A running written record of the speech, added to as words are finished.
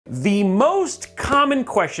The most common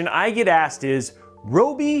question I get asked is,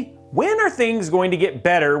 Robey, when are things going to get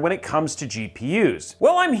better when it comes to GPUs?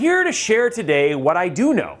 Well, I'm here to share today what I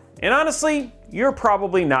do know. And honestly, you're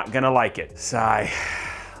probably not gonna like it. Sigh.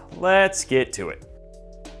 Let's get to it.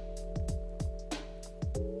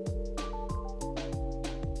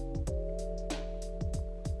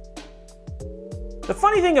 The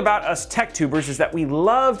funny thing about us TechTubers is that we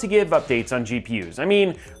love to give updates on GPUs. I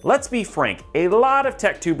mean, let's be frank, a lot of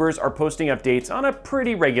TechTubers are posting updates on a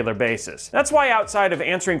pretty regular basis. That's why outside of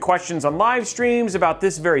answering questions on live streams about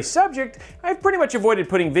this very subject, I've pretty much avoided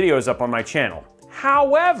putting videos up on my channel.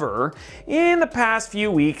 However, in the past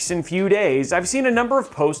few weeks and few days, I've seen a number of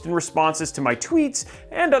posts and responses to my tweets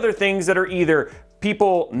and other things that are either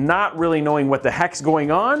people not really knowing what the heck's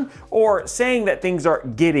going on or saying that things are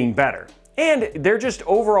getting better. And they're just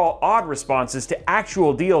overall odd responses to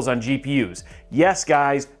actual deals on GPUs. Yes,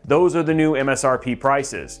 guys, those are the new MSRP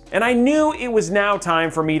prices. And I knew it was now time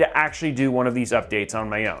for me to actually do one of these updates on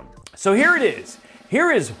my own. So here it is. Here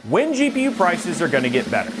is when GPU prices are gonna get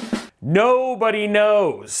better. Nobody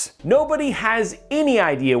knows. Nobody has any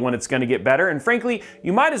idea when it's going to get better, and frankly,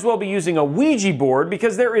 you might as well be using a Ouija board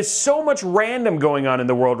because there is so much random going on in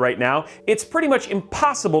the world right now, it's pretty much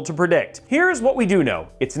impossible to predict. Here's what we do know.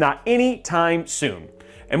 It's not any time soon.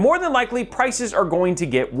 And more than likely, prices are going to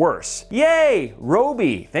get worse. Yay,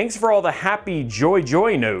 Robey, thanks for all the happy joy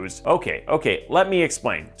news. Okay, let me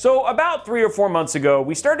explain. So about 3 or 4 months ago,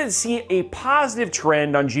 we started to see a positive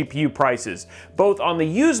trend on GPU prices, both on the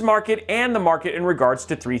used market and the market in regards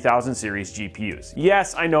to 3000 series GPUs.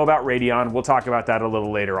 Yes, I know about Radeon, we'll talk about that a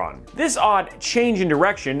little later on. This odd change in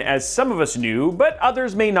direction, as some of us knew, but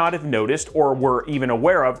others may not have noticed or were even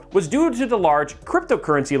aware of, was due to the large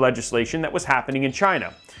cryptocurrency legislation that was happening in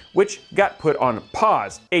China, which got put on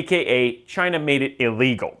pause, aka China made it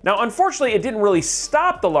illegal. Now, unfortunately, it didn't really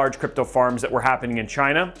stop the large crypto farms that were happening in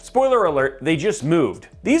China. Spoiler alert, they just moved.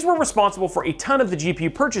 These were responsible for a ton of the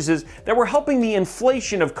GPU purchases that were helping the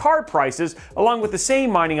inflation of card prices, along with the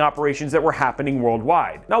same mining operations that were happening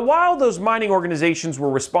worldwide. Now, while those mining organizations were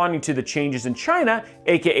responding to the changes in China,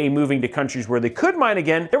 aka moving to countries where they could mine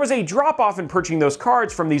again, there was a drop-off in purchasing those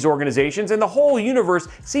cards from these organizations, and the whole universe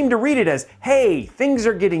seemed to read it as, hey, things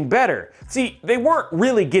are getting better. See, they weren't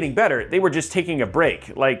really getting better, they were just taking a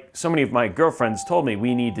break, like so many of my girlfriends told me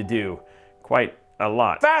we need to do quite a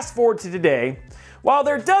lot. Fast forward to today. While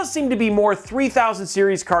there does seem to be more 3000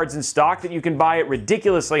 series cards in stock that you can buy at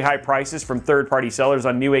ridiculously high prices from third-party sellers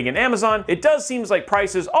on Newegg and Amazon, it does seem like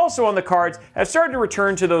prices also on the cards have started to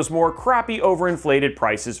return to those more crappy, overinflated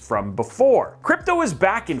prices from before. Crypto is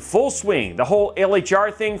back in full swing. The whole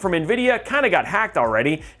LHR thing from Nvidia kind of got hacked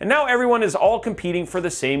already, and now everyone is all competing for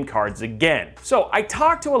the same cards again. So I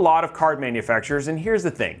talked to a lot of card manufacturers, and here's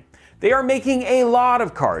the thing. They are making a lot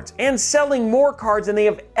of cards and selling more cards than they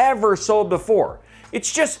have ever sold before.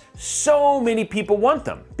 It's just so many people want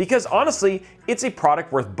them because honestly, it's a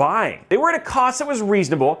product worth buying. They were at a cost that was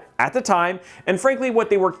reasonable at the time, and frankly, what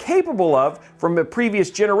they were capable of from the previous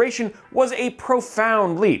generation was a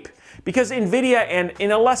profound leap. Because Nvidia and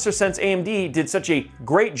in a lesser sense AMD did such a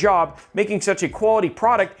great job making such a quality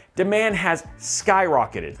product, demand has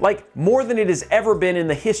skyrocketed, like more than it has ever been in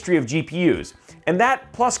the history of GPUs. And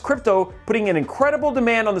that plus crypto putting an incredible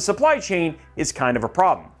demand on the supply chain is kind of a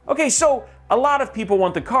problem. Okay, so a lot of people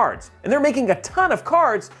want the cards, and they're making a ton of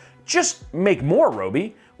cards. Just make more,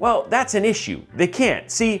 Robey. Well, that's an issue. They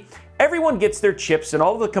can't. See, everyone gets their chips and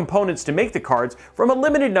all the components to make the cards from a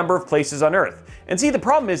limited number of places on Earth. And see, the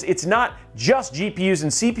problem is it's not just GPUs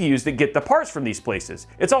and CPUs that get the parts from these places.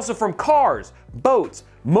 It's also from cars, boats,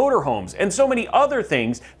 motorhomes, and so many other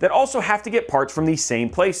things that also have to get parts from these same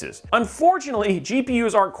places. Unfortunately,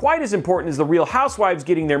 GPUs aren't quite as important as the Real Housewives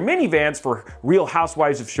getting their minivans for Real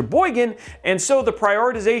Housewives of Sheboygan, and so the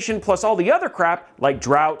prioritization plus all the other crap like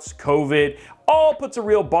droughts, COVID, all puts a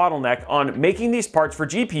real bottleneck on making these parts for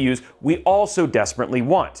GPUs we all so desperately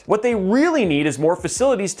want. What they really need is more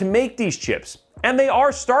facilities to make these chips, and they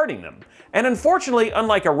are starting them. And unfortunately,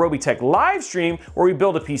 unlike a Robeytech live stream where we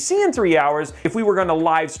build a PC in 3 hours, if we were going to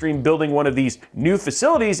live stream building one of these new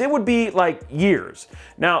facilities, it would be like years.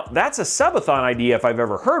 Now, that's a subathon idea if I've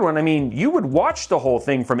ever heard one. I mean, you would watch the whole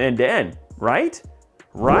thing from end to end, right?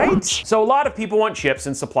 Right? So a lot of people want chips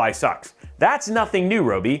and supply sucks. That's nothing new,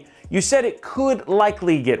 Robey. You said it could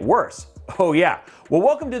likely get worse. Oh yeah, well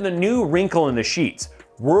welcome to the new wrinkle in the sheets.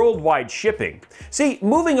 Worldwide shipping. See,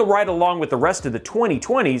 moving right along with the rest of the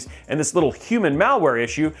 2020s and this little human malware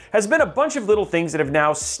issue has been a bunch of little things that have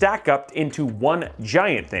now stacked up into one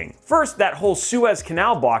giant thing. First, that whole Suez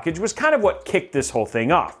Canal blockage was kind of what kicked this whole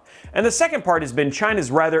thing off. And the second part has been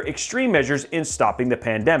China's rather extreme measures in stopping the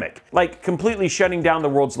pandemic, like completely shutting down the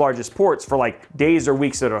world's largest ports for like days or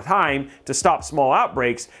weeks at a time to stop small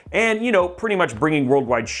outbreaks and, pretty much bringing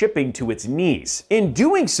worldwide shipping to its knees. In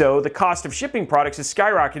doing so, the cost of shipping products has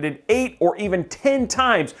skyrocketed 8 or even 10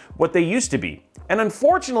 times what they used to be. And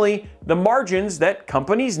unfortunately, the margins that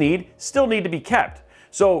companies need still need to be kept.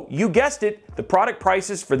 So you guessed it, the product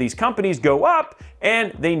prices for these companies go up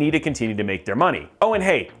and they need to continue to make their money. Oh, and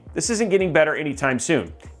hey, this isn't getting better anytime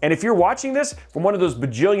soon. And if you're watching this from one of those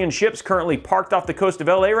bajillion ships currently parked off the coast of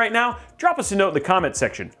LA right now, drop us a note in the comment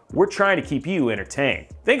section. We're trying to keep you entertained.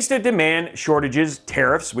 Thanks to demand, shortages,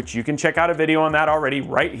 tariffs, which you can check out a video on that already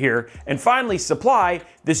right here, and finally supply,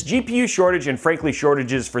 this GPU shortage and frankly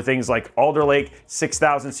shortages for things like Alder Lake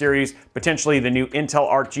 6000 series, potentially the new Intel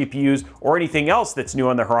Arc GPUs, or anything else that's new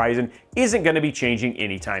on the horizon isn't going to be changing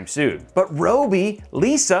anytime soon. But Robey,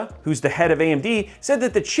 Lisa, who's the head of AMD, said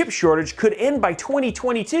that the chip shortage could end by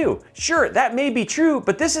 2022. Sure, that may be true,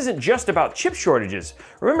 but this isn't just about chip shortages.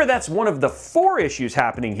 Remember, that's one of the 4 issues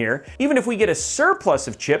happening here. Even if we get a surplus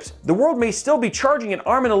of chips, the world may still be charging an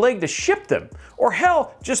arm and a leg to ship them. Or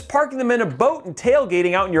hell, just parking them in a boat and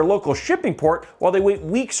tailgating out in your local shipping port while they wait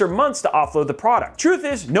weeks or months to offload the product. Truth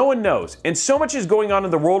is, no one knows, and so much is going on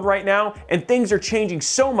in the world right now, and things are changing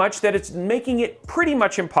so much that it's making it pretty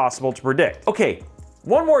much impossible to predict. Okay,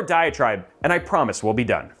 one more diatribe, and I promise we'll be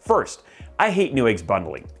done. First, I hate Newegg's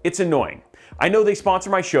bundling. It's annoying. I know they sponsor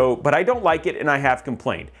my show, but I don't like it and I have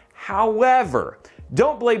complained. However,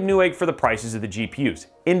 don't blame Newegg for the prices of the GPUs,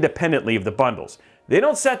 independently of the bundles. They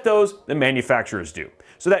don't set those, the manufacturers do.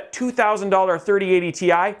 So that $2,000 3080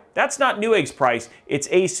 Ti, that's not Newegg's price, it's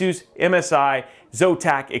Asus, MSI,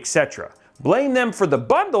 Zotac, etc. Blame them for the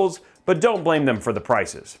bundles, but don't blame them for the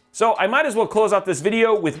prices. So I might as well close out this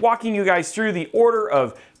video with walking you guys through the order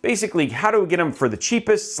of basically how do we get them for the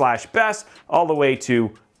cheapest / best, all the way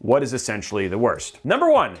to what is essentially the worst. Number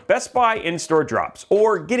 1, Best Buy in-store drops,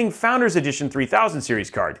 or getting Founders Edition 3000 series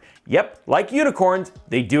card. Yep, like unicorns,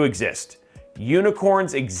 they do exist.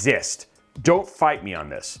 Unicorns exist. Don't fight me on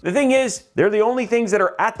this. The thing is, they're the only things that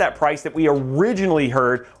are at that price that we originally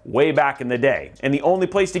heard way back in the day. And the only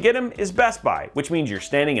place to get them is Best Buy, which means you're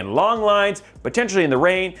standing in long lines, potentially in the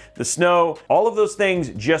rain, the snow, all of those things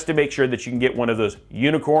just to make sure that you can get one of those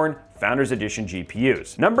unicorn Founders Edition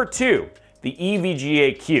GPUs. Number 2, the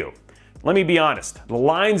EVGA-Q. Let me be honest, the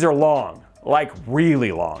lines are long, like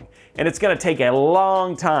really long, and it's gonna take a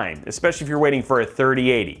long time, especially if you're waiting for a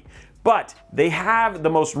 3080. But they have the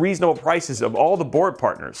most reasonable prices of all the board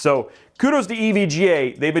partners. So kudos to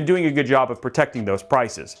EVGA, they've been doing a good job of protecting those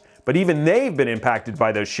prices. But even they've been impacted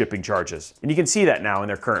by those shipping charges. And you can see that now in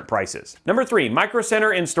their current prices. Number 3, Micro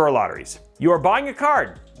Center in-store lotteries. You are buying a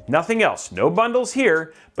card, nothing else, no bundles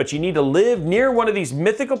here, but you need to live near one of these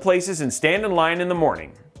mythical places and stand in line in the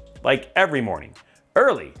morning. Like every morning.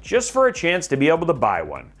 Early, just for a chance to be able to buy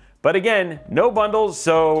one. But again, no bundles,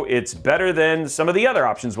 so it's better than some of the other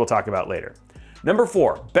options we'll talk about later. Number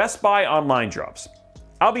 4, Best Buy online drops.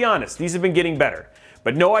 I'll be honest, these have been getting better,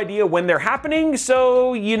 but no idea when they're happening,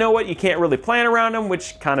 so you know what, you can't really plan around them,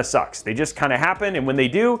 which kind of sucks. They just kind of happen, and when they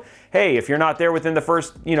do, hey, if you're not there within the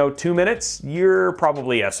first, 2 minutes, you're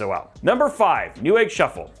probably SOL. Number 5, Newegg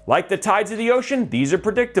Shuffle. Like the tides of the ocean, these are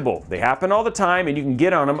predictable. They happen all the time, and you can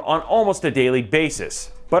get on them on almost a daily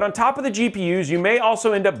basis. But on top of the GPUs, you may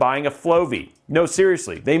also end up buying a Flovi. No,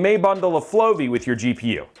 seriously, they may bundle a Flovi with your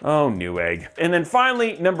GPU. Oh, Newegg. And then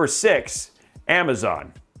finally, number 6,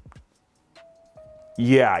 Amazon.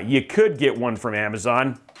 Yeah, you could get one from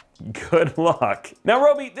Amazon. Good luck. Now,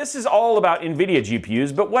 Robey, this is all about NVIDIA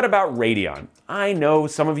GPUs, but what about Radeon? I know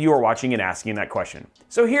some of you are watching and asking that question.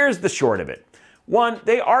 So here's the short of it. 1,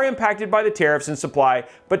 they are impacted by the tariffs and supply,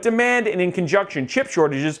 but demand and in conjunction chip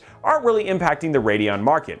shortages aren't really impacting the Radeon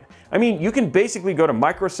market. I mean, you can basically go to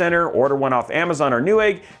Micro Center, order one off Amazon or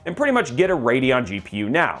Newegg, and pretty much get a Radeon GPU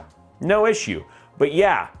now. No issue. But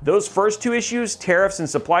yeah, those first 2 issues, tariffs and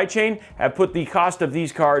supply chain, have put the cost of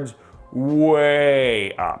these cards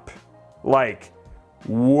way up. Like,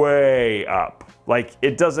 way up. Like,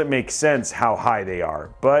 it doesn't make sense how high they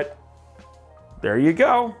are, but there you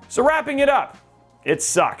go. So wrapping it up, it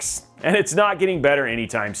sucks, and it's not getting better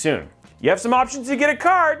anytime soon. You have some options to get a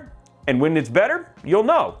card, and when it's better, you'll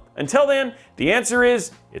know. Until then, the answer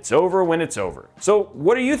is, it's over when it's over. So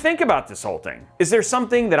what do you think about this whole thing? Is there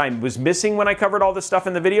something that I was missing when I covered all this stuff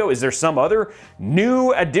in the video? Is there some other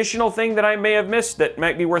new additional thing that I may have missed that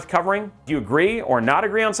might be worth covering? Do you agree or not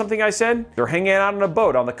agree on something I said? Or hanging out on a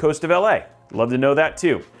boat on the coast of LA? Love to know that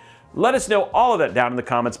too. Let us know all of that down in the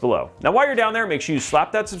comments below. Now while you're down there, make sure you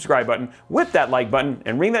slap that subscribe button, whip that like button,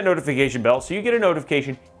 and ring that notification bell so you get a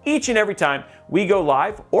notification each and every time we go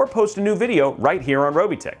live or post a new video right here on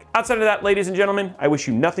Robeytech. Outside of that, ladies and gentlemen, I wish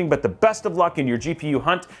you nothing but the best of luck in your GPU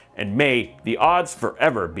hunt, and may the odds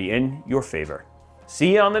forever be in your favor.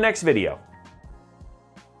 See you on the next video.